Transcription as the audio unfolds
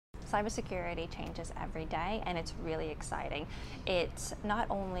Cybersecurity changes every day, and it's really exciting. It's not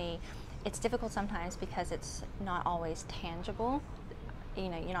only, it's difficult sometimes because it's not always tangible. You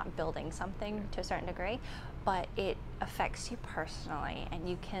know, you're not building something to a certain degree, but it affects you personally, and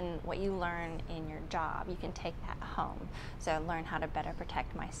you can, what you learn in your job, you can take that home. So learn how to better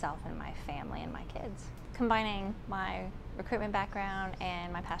protect myself and my family and my kids. Combining my recruitment background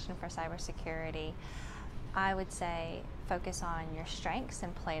and my passion for cybersecurity, I would say focus on your strengths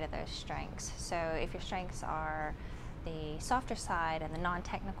and play to those strengths. So if your strengths are the softer side and the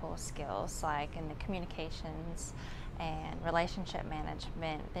non-technical skills, like in the communications and relationship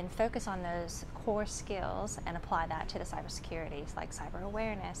management, then focus on those core skills and apply that to the cybersecurities, like cyber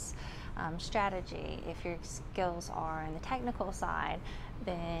awareness, strategy. If your skills are in the technical side,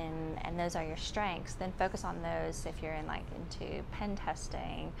 then, and those are your strengths, then focus on those. If you're into pen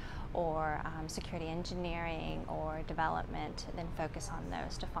testing or security engineering or development, then focus on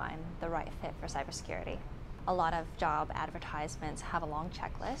those to find the right fit for cybersecurity. A lot of job advertisements have a long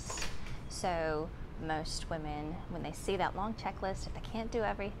checklist, so most women, when they see that long checklist, if they can't do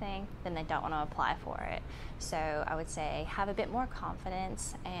everything, then they don't want to apply for it. So I would say have a bit more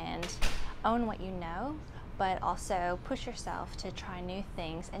confidence and own what you know, but also push yourself to try new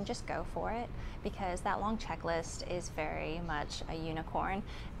things and just go for it, because that long checklist is very much a unicorn,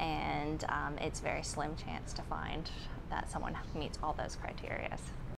 and it's very slim chance to find that someone meets all those criteria.